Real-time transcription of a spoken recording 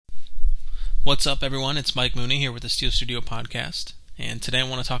What's up, everyone? It's Mike Mooney here with the Steel Studio Podcast, and today I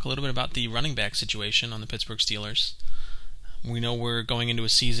want to talk a little bit about the running back situation on the Pittsburgh Steelers. We know we're going into a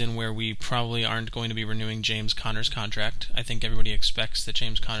season where we probably aren't going to be renewing James Conner's contract. I think everybody expects that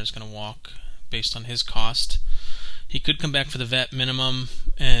James Conner is going to walk based on his cost. He could come back for the vet minimum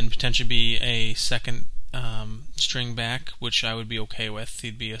and potentially be a second string back, which I would be okay with.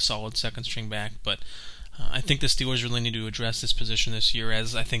 He'd be a solid second string back, but I think the Steelers really need to address this position this year,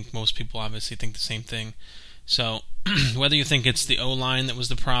 as I think most people obviously think the same thing. So whether you think it's the O-line that was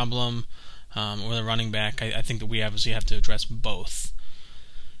the problem or the running back, I think that we obviously have to address both.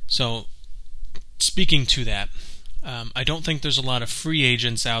 So speaking to that, I don't think there's a lot of free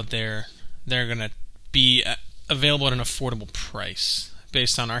agents out there that are going to be available at an affordable price.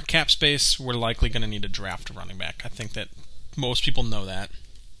 Based on our cap space, we're likely going to need to draft a running back. I think that most people know that.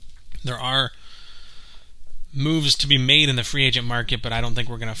 There are moves to be made in the free agent market, but I don't think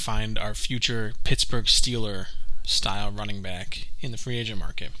we're going to find our future Pittsburgh Steeler style running back in the free agent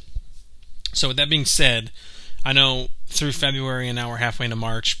market. So with that being said, I know through February and now we're halfway into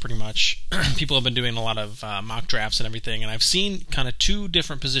March pretty much, people have been doing a lot of mock drafts and everything, and I've seen kind of two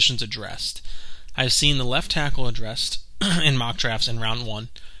different positions addressed. I've seen the left tackle addressed in mock drafts in round one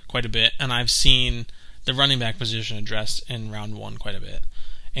quite a bit, and I've seen the running back position addressed in round one quite a bit.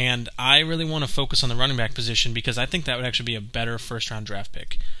 And I really want to focus on the running back position because I think that would actually be a better first-round draft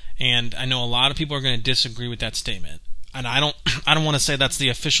pick. And I know a lot of people are going to disagree with that statement. And I don't want to say that's the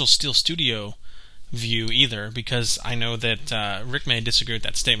official Steel Studio view either, because I know that Rick may disagree with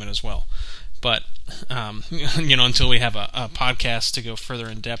that statement as well. But until we have a podcast to go further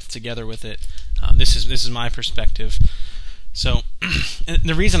in depth together with it, this is my perspective. So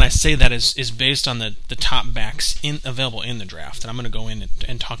the reason I say that is based on the top backs available in the draft, and I'm going to go in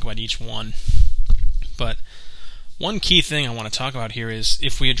and talk about each one. But one key thing I want to talk about here is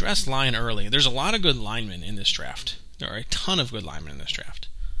if we address line early, there's a lot of good linemen in this draft. There are a ton of good linemen in this draft.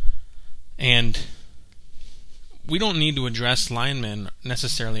 And we don't need to address linemen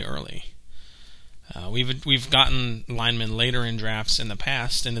necessarily early. We've gotten linemen later in drafts in the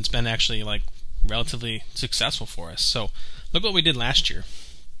past, and it's been actually relatively successful for us. So look what we did last year.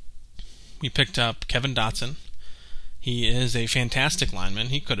 We picked up Kevin Dotson. He is a fantastic lineman.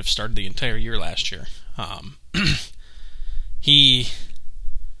 He could have started the entire year last year. He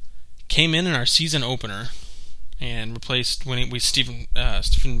came in our season opener and replaced Stephen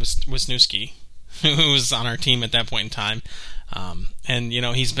Wisniewski, who was on our team at that point in time.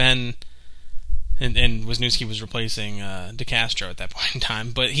 He's been... And Wisniewski was replacing DeCastro at that point in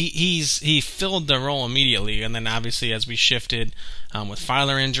time, but he filled the role immediately. And then obviously as we shifted with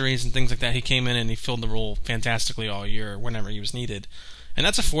Filer injuries and things like that, he came in and he filled the role fantastically all year whenever he was needed. And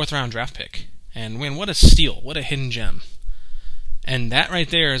that's a fourth-round draft pick. And what a steal! What a hidden gem! And that right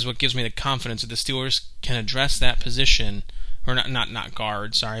there is what gives me the confidence that the Steelers can address that position, or not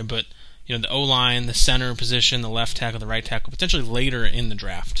guard, sorry, but the O-line, the center position, the left tackle, the right tackle, potentially later in the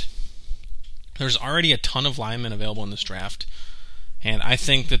draft. There's already a ton of linemen available in this draft, and I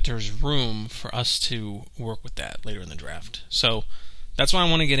think that there's room for us to work with that later in the draft. So that's why I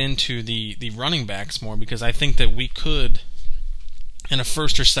want to get into the running backs more, because I think that we could, in a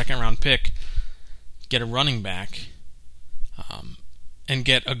first or second round pick, get a running back and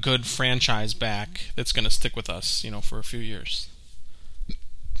get a good franchise back that's going to stick with us, for a few years.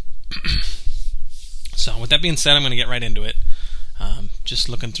 So with that being said, I'm going to get right into it. Just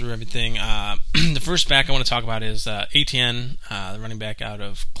looking through everything. The first back I want to talk about is Etienne, the running back out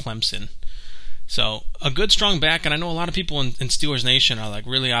of Clemson. So a good, strong back, and I know a lot of people in Steelers Nation are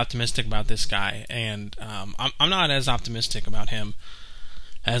really optimistic about this guy, and I'm not as optimistic about him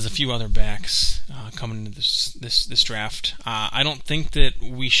as a few other backs coming into this draft. I don't think that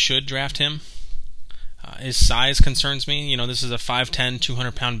we should draft him. His size concerns me. This is a 5'10",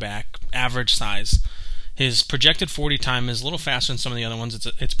 200-pound back, average size. His projected 40 time is a little faster than some of the other ones.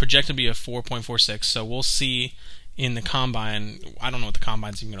 It's projected to be a 4.46, so we'll see in the combine. I don't know what the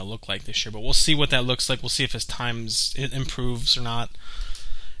combine's even going to look like this year, but we'll see what that looks like. We'll see if his times improves or not.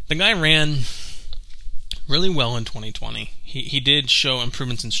 The guy ran really well in 2020. He did show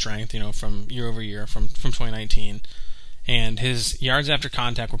improvements in strength, from year over year from 2019, and his yards after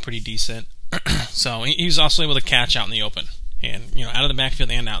contact were pretty decent. So he was also able to catch out in the open, and out of the backfield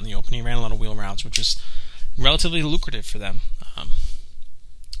and out in the open. He ran a lot of wheel routes, which is relatively lucrative for them.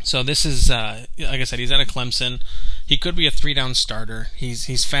 So this is, like I said, he's out of Clemson. He could be a 3-down starter.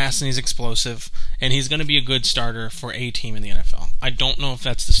 He's fast and he's explosive, and he's going to be a good starter for a team in the NFL. I don't know if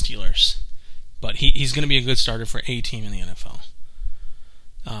that's the Steelers, but he's going to be a good starter for a team in the NFL.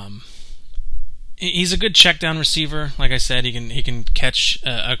 He's a good check down receiver. Like I said, he can catch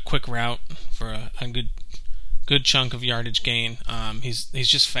a quick route for a good chunk of yardage gain. He's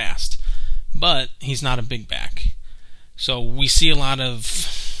just fast, but he's not a big back. So we see a lot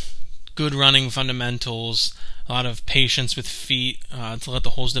of good running fundamentals, a lot of patience with feet to let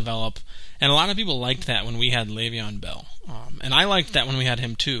the holes develop, and a lot of people liked that when we had Le'Veon Bell, and I liked that when we had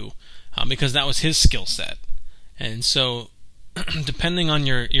him too, because that was his skill set. And so, depending on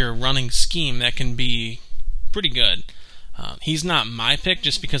your running scheme, that can be pretty good. He's not my pick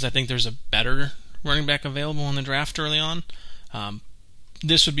just because I think there's a better running back available in the draft early on.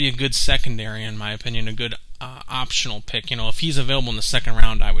 This would be a good secondary, in my opinion, a good optional pick. If he's available in the second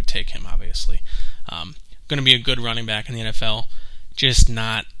round, I would take him, obviously. Going to be a good running back in the NFL, just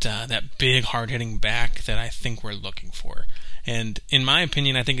not that big, hard-hitting back that I think we're looking for. And in my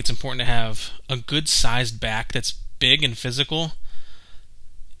opinion, I think it's important to have a good-sized back that's big and physical.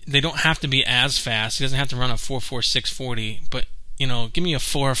 They don't have to be as fast. He doesn't have to run a 4.4 640, but give me a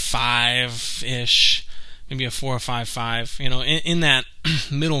 4.5-ish, maybe a 4.55. In that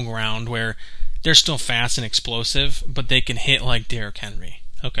middle ground where they're still fast and explosive, but they can hit like Derrick Henry.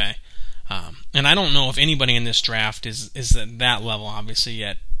 Okay, and I don't know if anybody in this draft is at that level, obviously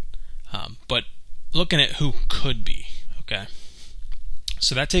yet, but looking at who could be. Okay,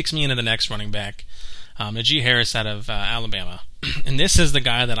 so that takes me into the next running back, Najee Harris out of Alabama. And this is the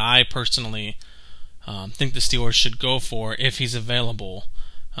guy that I personally think the Steelers should go for if he's available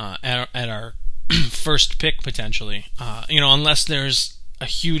at our first pick, potentially. Unless there's a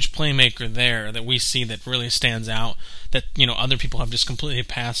huge playmaker there that we see that really stands out, that other people have just completely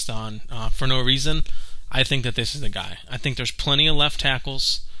passed on for no reason. I think that this is the guy. I think there's plenty of left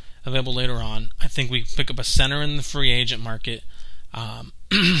tackles available later on. I think we pick up a center in the free agent market.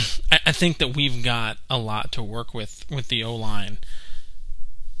 I think that we've got a lot to work with the O-line.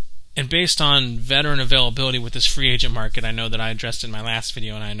 And based on veteran availability with this free agent market, I know that I addressed in my last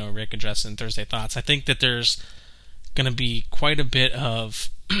video, and I know Rick addressed in Thursday Thoughts, I think that there's going to be quite a bit of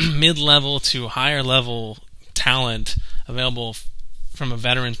mid-level to higher-level talent available from a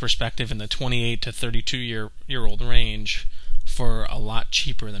veteran's perspective in the 28 to 32-year-old range for a lot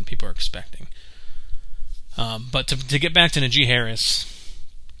cheaper than people are expecting. But to get back to Najee Harris,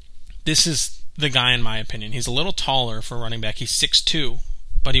 this is the guy in my opinion. He's a little taller for a running back. He's 6'2",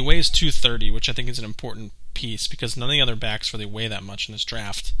 but he weighs 230, which I think is an important piece because none of the other backs really weigh that much in this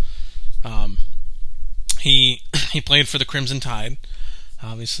draft. He played for the Crimson Tide,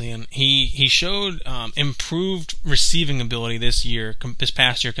 obviously, and he showed improved receiving ability this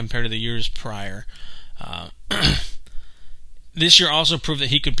past year compared to the years prior. This year also proved that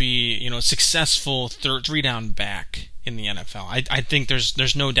he could be, a successful three-down back in the NFL. I think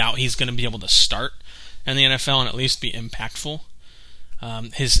there's no doubt he's going to be able to start in the NFL and at least be impactful.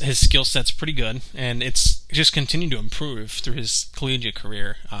 His skill set's pretty good, and it's just continued to improve through his collegiate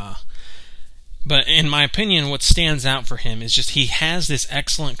career. But in my opinion, what stands out for him is just he has this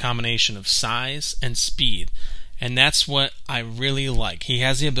excellent combination of size and speed. And that's what I really like. He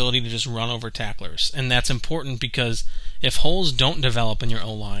has the ability to just run over tacklers. And that's important because if holes don't develop in your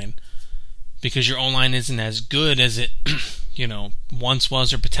O-line, because your O-line isn't as good as it once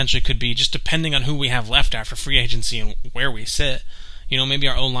was or potentially could be, just depending on who we have left after free agency and where we sit, maybe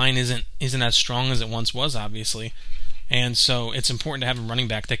our O-line isn't as strong as it once was, obviously. And so it's important to have a running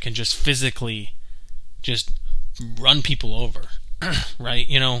back that can just physically just run people over, right?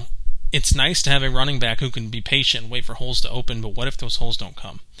 It's nice to have a running back who can be patient and wait for holes to open, but what if those holes don't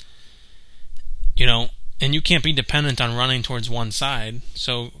come? And you can't be dependent on running towards one side.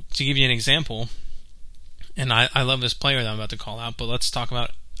 So to give you an example, and I love this player that I'm about to call out, but let's talk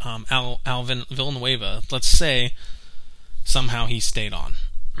about Alvin Villanueva. Let's say somehow he stayed on,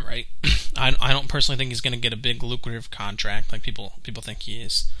 right? I don't personally think he's going to get a big lucrative contract like people think he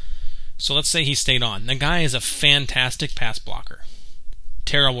is. So let's say he stayed on. The guy is a fantastic pass blocker.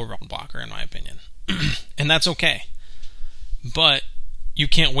 Terrible run blocker, in my opinion. And that's okay. But you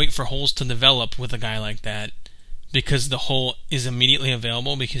can't wait for holes to develop with a guy like that because the hole is immediately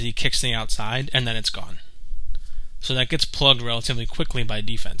available because he kicks the outside and then it's gone. So that gets plugged relatively quickly by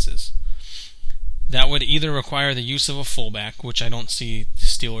defenses. That would either require the use of a fullback, which I don't see the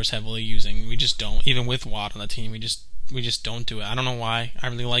Steelers heavily using. We just don't. Even with Watt on the team, we just don't do it. I don't know why. I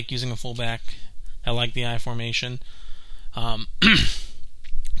really like using a fullback. I like the I formation.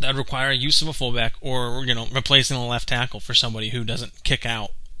 That would require use of a fullback or, replacing a left tackle for somebody who doesn't kick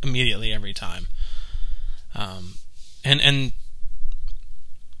out immediately every time.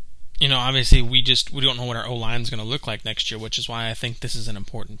 Obviously we don't know what our O-line is going to look like next year, which is why I think this is an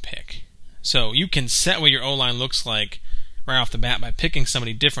important pick. So you can set what your O-line looks like right off the bat by picking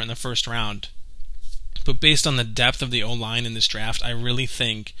somebody different in the first round. But based on the depth of the O-line in this draft, I really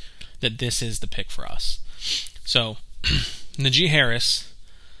think that this is the pick for us. So, Najee Harris,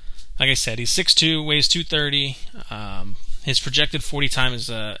 like I said, he's 6'2", weighs 230. His projected 40 time is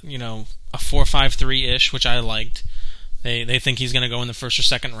a 4.53-ish, which I liked. They think he's going to go in the first or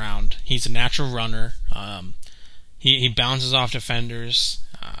second round. He's a natural runner. He bounces off defenders.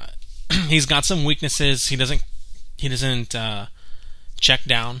 He's got some weaknesses. He doesn't check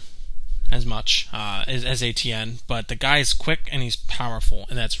down as much as ATN, but the guy is quick and he's powerful,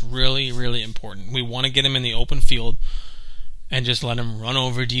 and that's really, really important. We want to get him in the open field and just let him run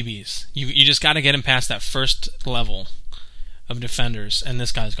over DBs. You just got to get him past that first level of defenders, and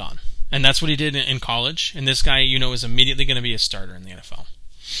this guy's gone. And that's what he did in college, and this guy, is immediately going to be a starter in the NFL.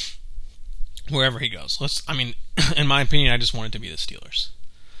 Wherever he goes. In my opinion, I just want it to be the Steelers.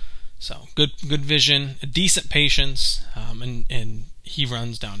 So, good vision, a decent patience, and he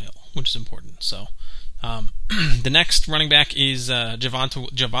runs downhill, which is important. So, the next running back is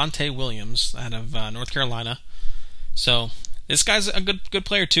Javonte Williams out of North Carolina. So, this guy's a good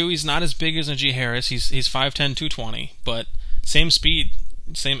player too. He's not as big as Najee Harris. He's 5'10", 220, but same speed,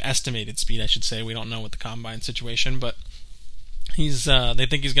 same estimated speed, I should say. We don't know with the combine situation, but they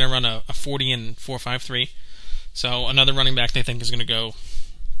think he's going to run a 40 and 4.53. So, another running back they think is going to go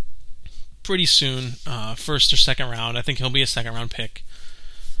pretty soon, first or second round. I think he'll be a second round pick.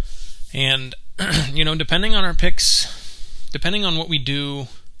 And, depending on our picks, depending on what we do,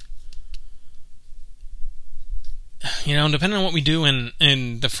 depending on what we do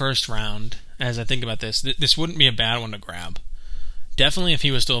in the first round, as I think about this, this wouldn't be a bad one to grab. Definitely if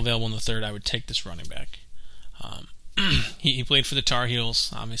he was still available in the third, I would take this running back. He played for the Tar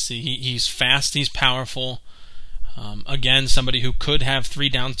Heels, obviously. He's fast, he's powerful. Again, somebody who could have 3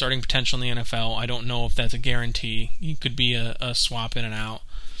 down starting potential in the NFL. I don't know if that's a guarantee. He could be a swap in and out.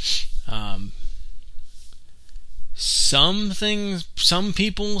 Some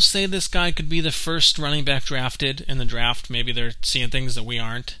people say this guy could be the first running back drafted in the draft. Maybe they're seeing things that we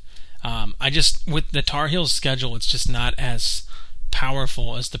aren't. With the Tar Heels schedule, it's just not as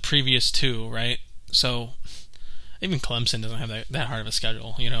powerful as the previous 2, right? So, even Clemson doesn't have that hard of a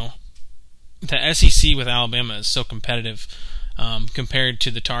schedule, The SEC with Alabama is so competitive compared to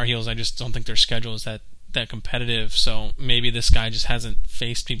the Tar Heels. I just don't think their schedule is that competitive. So maybe this guy just hasn't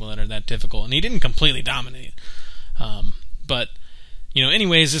faced people that are that difficult, and he didn't completely dominate. But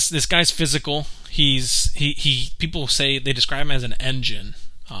anyways, this guy's physical. People say they describe him as an engine,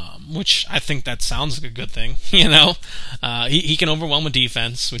 which I think that sounds like a good thing. He can overwhelm a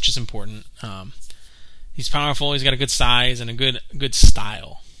defense, which is important. He's powerful. He's got a good size and a good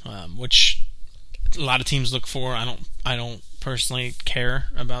style, which a lot of teams look for. I don't personally care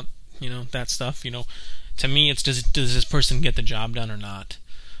about that stuff. To me, it's does this person get the job done or not?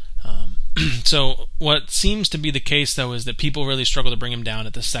 So what seems to be the case though is that people really struggle to bring him down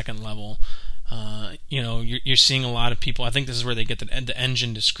at the second level. You're seeing a lot of people. I think this is where they get the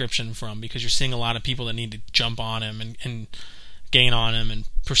engine description from, because you're seeing a lot of people that need to jump on him and gain on him and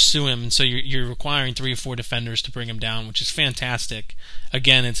pursue him, and so you're requiring 3 or 4 defenders to bring him down, which is fantastic.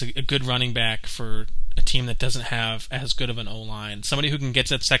 Again, it's a good running back for a team that doesn't have as good of an O-line. Somebody who can get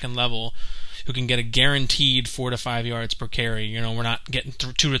to that second level, who can get a guaranteed 4 to 5 yards per carry. We're not getting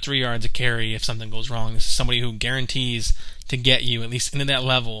 2 to 3 yards a carry if something goes wrong. This is somebody who guarantees to get you at least into that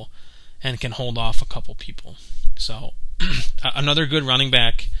level and can hold off a couple people. So, another good running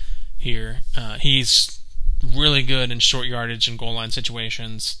back here. He's really good in short yardage and goal line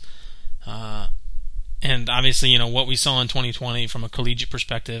situations. And obviously, what we saw in 2020 from a collegiate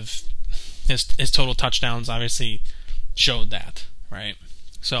perspective, his total touchdowns obviously showed that, right?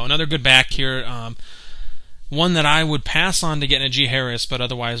 So another good back here. One that I would pass on to get Najee Harris, but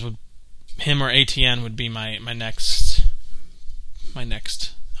otherwise him or ATN would be my next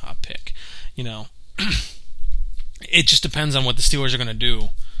pick. It just depends on what the Steelers are going to do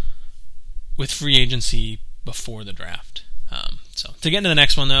with free agency before the draft. So to get into the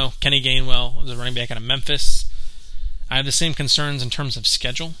next one, though, Kenny Gainwell is a running back out of Memphis. I have the same concerns in terms of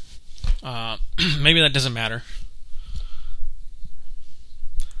schedule. Maybe that doesn't matter.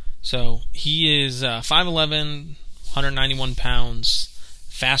 So he is 5'11", 191 pounds,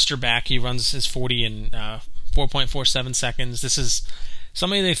 faster back. He runs his 40 in 4.47 seconds. This is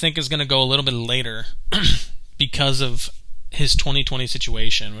somebody they think is going to go a little bit later because of his 2020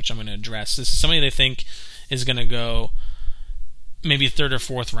 situation, which I'm going to address. This is somebody they think is going to go maybe 3rd or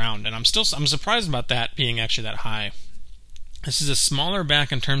 4th round, and I'm surprised about that being actually that high. This is a smaller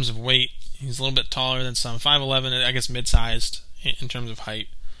back in terms of weight. He's a little bit taller than some. 5'11", I guess mid-sized in terms of height.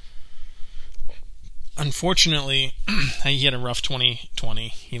 Unfortunately, he had a rough 2020.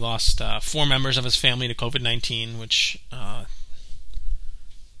 He lost 4 members of his family to COVID-19, which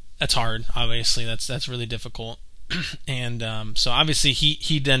that's hard. Obviously, that's really difficult. And so obviously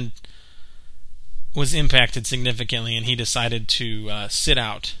he then was impacted significantly, and he decided to sit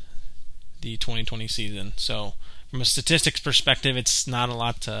out the 2020 season. So from a statistics perspective, it's not a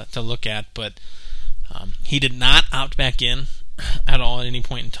lot to look at, but he did not opt back in at all at any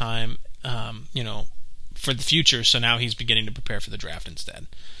point in time, for the future. So now he's beginning to prepare for the draft instead.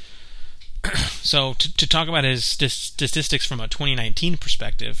 So to talk about his statistics from a 2019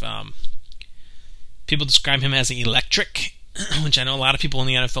 perspective, people describe him as electric, which I know a lot of people in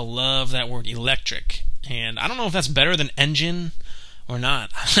the NFL love that word electric. And I don't know if that's better than engine or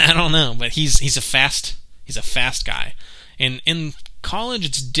not. I don't know, but he's a fast guy. And in college,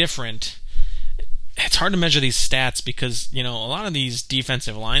 it's different. It's hard to measure these stats because a lot of these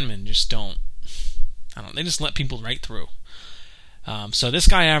defensive linemen just don't. They just let people right through. So this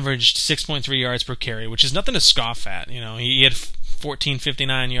guy averaged 6.3 yards per carry, which is nothing to scoff at. He had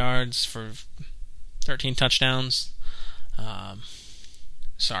 1459 yards for 13 touchdowns.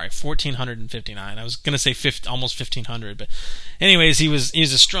 1,459. I was going to say almost 1,500, but anyways,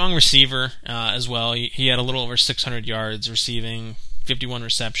 he's a strong receiver as well. He had a little over 600 yards receiving, 51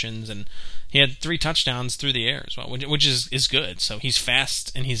 receptions, and he had 3 touchdowns through the air as well, which is good. So he's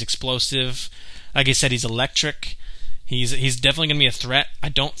fast and he's explosive. Like I said, he's electric. He's definitely going to be a threat. I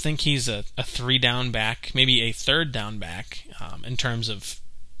don't think he's a 3-down back, maybe a 3rd-down back in terms of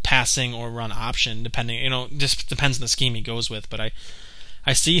passing or run option, depending. Just depends on the scheme he goes with. But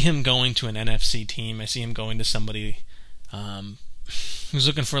I see him going to an NFC team. I see him going to somebody who's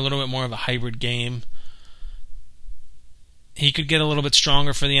looking for a little bit more of a hybrid game. He could get a little bit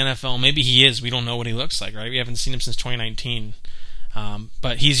stronger for the NFL. Maybe he is. We don't know what he looks like, right? We haven't seen him since 2019.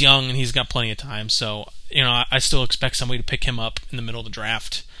 But he's young and he's got plenty of time. So, I still expect somebody to pick him up in the middle of the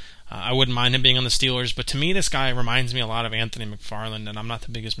draft. I wouldn't mind him being on the Steelers. But to me, this guy reminds me a lot of Anthony McFarland. And I'm not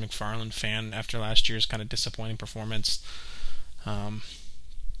the biggest McFarland fan after last year's kind of disappointing performance.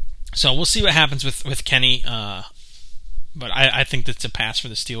 So we'll see what happens with Kenny. But I think that's a pass for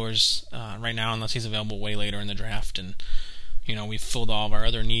the Steelers right now, unless he's available way later in the draft. And, we've filled all of our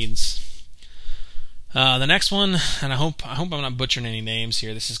other needs. The next one, and I hope I'm not butchering any names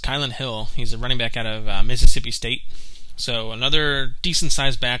here. This is Kylan Hill. He's a running back out of Mississippi State. So another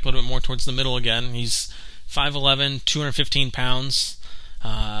decent-sized back, a little bit more towards the middle again. He's 5'11", 215 pounds.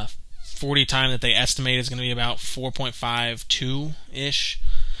 40 time that they estimate is going to be about 4.52-ish.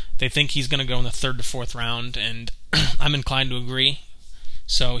 They think he's going to go in the 3rd to 4th round, and I'm inclined to agree.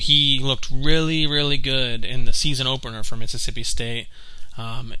 So he looked really, really good in the season opener for Mississippi State.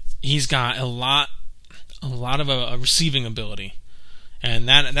 He's got a lot of a receiving ability, and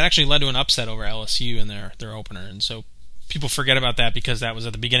that actually led to an upset over LSU in their opener. And so people forget about that because that was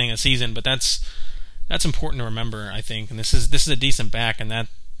at the beginning of the season, but that's important to remember, I think. And this is a decent back, and that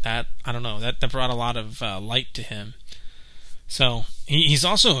I don't know, that brought a lot of light to him. So he's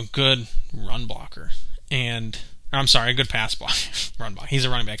also a good run blocker, a good pass blocker. Run block. He's a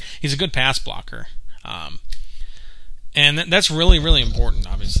running back. He's a good pass blocker, and that's really, really important.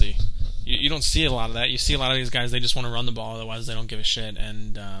 Obviously, you don't see a lot of that. You see a lot of these guys, they just want to run the ball, otherwise they don't give a shit.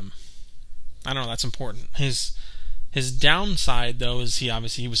 And I don't know, that's important. His downside, though, is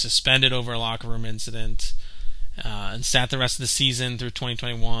he was suspended over a locker room incident and sat the rest of the season through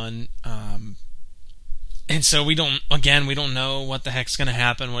 2021. And so we don't know what the heck's going to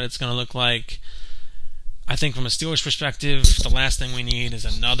happen, what it's going to look like. I think from a Steelers perspective, the last thing we need is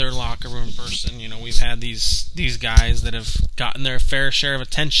another locker room person. We've had these guys that have gotten their fair share of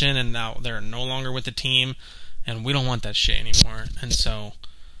attention, and now they're no longer with the team, and we don't want that shit anymore. And so,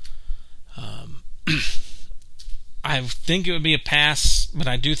 I think it would be a pass, but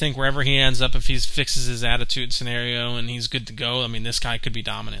I do think wherever he ends up, if he fixes his attitude scenario and he's good to go, this guy could be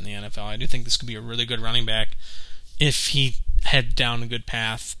dominant in the NFL. I do think this could be a really good running back if he head down a good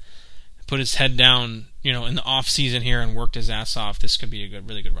path, put his head down, in the off season here and worked his ass off. This could be a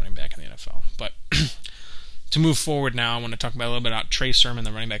really good running back in the NFL. But to move forward now, I want to talk a little bit about Trey Sermon,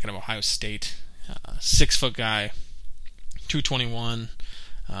 the running back out of Ohio State. 6-foot guy, 221.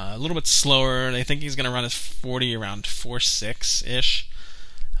 A little bit slower. They think he's going to run his 40 around 4.6-ish.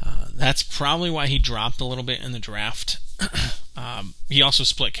 That's probably why he dropped a little bit in the draft. He also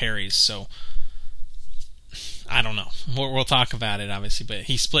split carries, so I don't know. We'll talk about it, obviously, but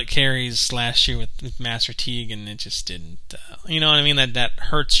he split carries last year with Master Teague, and it just didn't. You know what I mean? That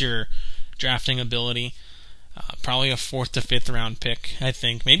hurts your drafting ability. Probably a 4th to 5th round pick, I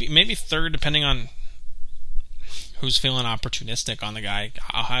think. Maybe 3rd, depending on who's feeling opportunistic on the guy.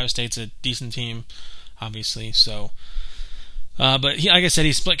 Ohio State's a decent team, obviously. So, but like I said,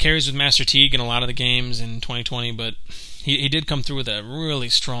 he split carries with Master Teague in a lot of the games in 2020. But he did come through with a really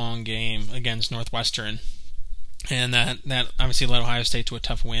strong game against Northwestern, and that obviously led Ohio State to a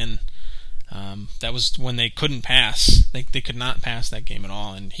tough win. That was when they couldn't pass. They could not pass that game at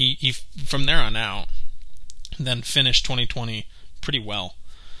all, and he from there on out then finished 2020 pretty well.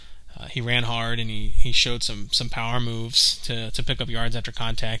 He ran hard, and he showed some power moves to pick up yards after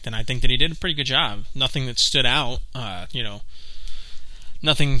contact, and I think that he did a pretty good job. Nothing that stood out,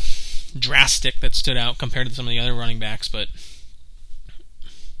 nothing drastic that stood out compared to some of the other running backs, but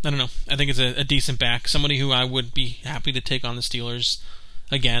I don't know. I think it's a decent back, somebody who I would be happy to take on the Steelers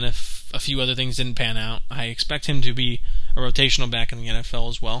again if a few other things didn't pan out. I expect him to be a rotational back in the NFL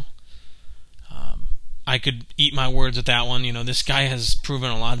as well. I could eat my words with that one. This guy has proven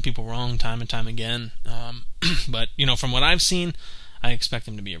a lot of people wrong time and time again. But, from what I've seen, I expect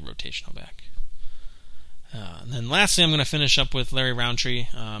him to be a rotational back. And then lastly, I'm going to finish up with Larry Roundtree.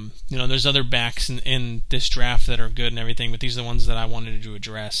 There's other backs in this draft that are good and everything, but these are the ones that I wanted to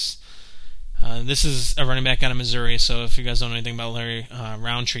address. This is a running back out of Missouri, so if you guys don't know anything about Larry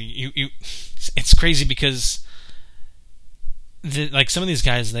Roundtree, it's crazy because some of these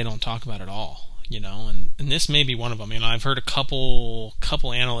guys they don't talk about at all. And this may be one of them. I've heard a couple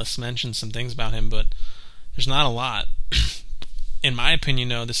analysts mention some things about him, but there's not a lot. In my opinion,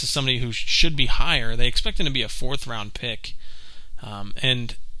 though, this is somebody who should be higher. They expect him to be a 4th round pick,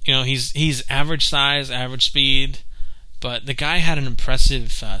 and he's average size, average speed, but the guy had an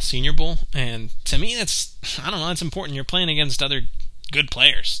impressive Senior Bowl, and to me, that's important. You're playing against other good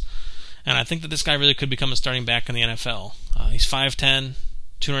players, and I think that this guy really could become a starting back in the NFL. He's 5'10",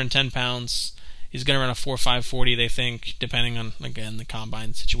 210 pounds. He's going to run a 4.5 40, they think, depending on, again, the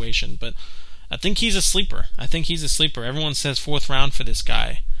combine situation. But I think he's a sleeper. Everyone says 4th round for this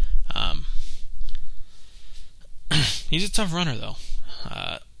guy. He's a tough runner, though.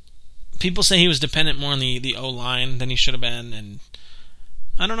 People say he was dependent more on the O-line than he should have been. And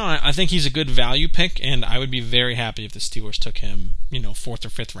I don't know. I think he's a good value pick, and I would be very happy if the Steelers took him, 4th or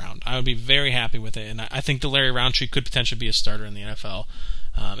 5th round. I would be very happy with it. And I think the Larry Roundtree could potentially be a starter in the NFL.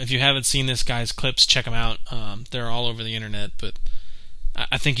 If you haven't seen this guy's clips, check them out. They're all over the internet, but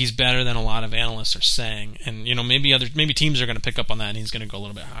I think he's better than a lot of analysts are saying. And maybe teams are going to pick up on that, and he's going to go a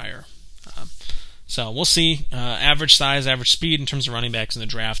little bit higher. So we'll see. Average size, average speed in terms of running backs in the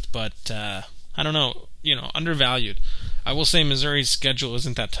draft, but I don't know. Undervalued. I will say Missouri's schedule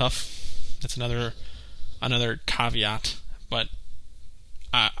isn't that tough. That's another caveat, but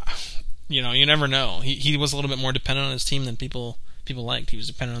you never know. He was a little bit more dependent on his team than people liked. He was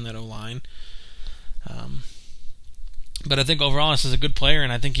dependent on that O-line. But I think overall this is a good player,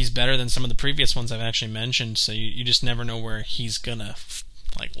 and I think he's better than some of the previous ones I've actually mentioned, so you just never know where he's going to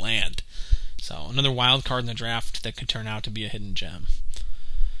land. So another wild card in the draft that could turn out to be a hidden gem.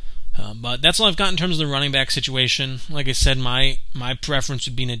 But that's all I've got in terms of the running back situation. Like I said, my preference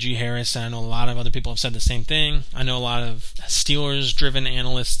would be Najee Harris, and I know a lot of other people have said the same thing. I know a lot of Steelers-driven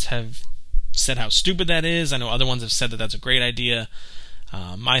analysts have said how stupid that is. I know other ones have said that that's a great idea.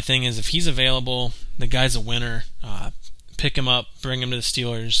 My thing is, if he's available, the guy's a winner. Pick him up, bring him to the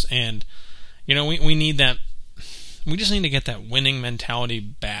Steelers, and we need that. We just need to get that winning mentality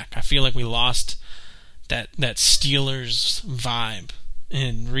back. I feel like we lost that Steelers vibe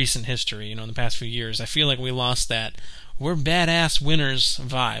in recent history. In the past few years, I feel like we lost that we're badass winners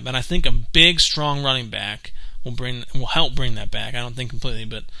vibe, and I think a big, strong running back will help bring that back. I don't think completely,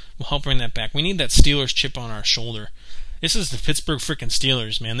 but will help bring that back. We need that Steelers chip on our shoulder. This is the Pittsburgh freaking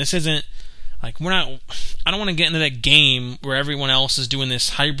Steelers, man. This isn't I don't want to get into that game where everyone else is doing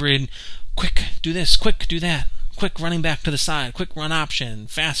this hybrid, quick, do this, quick, do that, quick running back to the side, quick run option,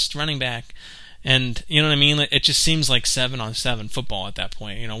 fast running back. And, you know what I mean? It just seems like 7-on-7 football at that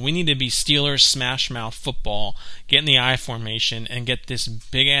point. We need to be Steelers smash mouth football, get in the I formation, and get this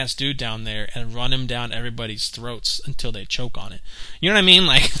big-ass dude down there and run him down everybody's throats until they choke on it. You know what I mean?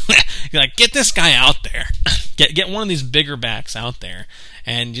 Get this guy out there. Get one of these bigger backs out there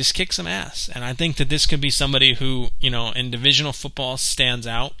and just kick some ass. And I think that this could be somebody who, in divisional football stands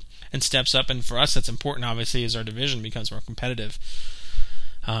out and steps up. And for us, that's important, obviously, as our division becomes more competitive.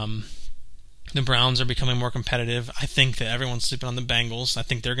 The Browns are becoming more competitive. I think that everyone's sleeping on the Bengals. I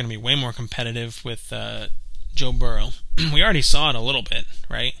think they're going to be way more competitive with Joe Burrow. We already saw it a little bit,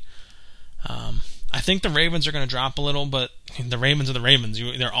 right? I think the Ravens are going to drop a little, but the Ravens are the Ravens.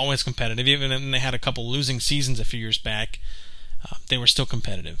 They're always competitive. Even when they had a couple losing seasons a few years back, they were still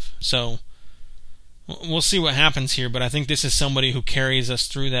competitive. So we'll see what happens here, but I think this is somebody who carries us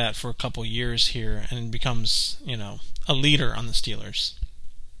through that for a couple years here and becomes, a leader on the Steelers.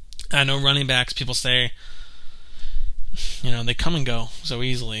 I know running backs, people say, they come and go so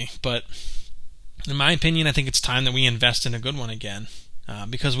easily, but In my opinion, I think it's time that we invest in a good one again,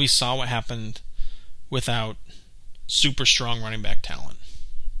 because we saw what happened without super strong running back talent.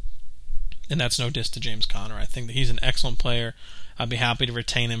 And that's no diss to James Conner. I think that he's an excellent player. I'd be happy to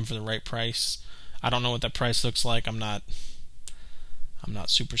retain him for the right price. I don't know what that price looks like. I'm not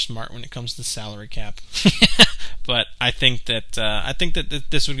super smart when it comes to the salary cap. But I think that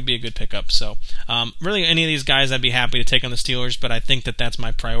this would be a good pickup. So really, any of these guys, I'd be happy to take on the Steelers. But I think that that's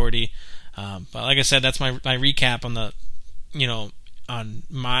my priority. But like I said, that's my recap on the on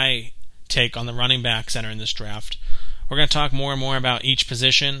my take on the running backs entering this draft. We're going to talk more and more about each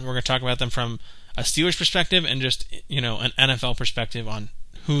position. We're going to talk about them from a Steelers perspective and just an NFL perspective on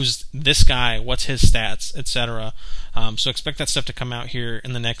who's this guy, what's his stats, etc. So expect that stuff to come out here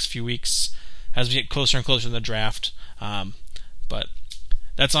in the next few weeks as we get closer and closer to the draft. But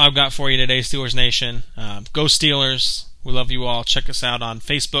that's all I've got for you today, Steelers Nation. Go Steelers. We love you all. Check us out on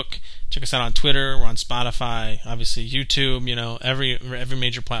Facebook. Check us out on Twitter. We're on Spotify, obviously YouTube, every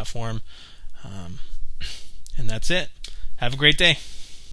major platform. And that's it. Have a great day.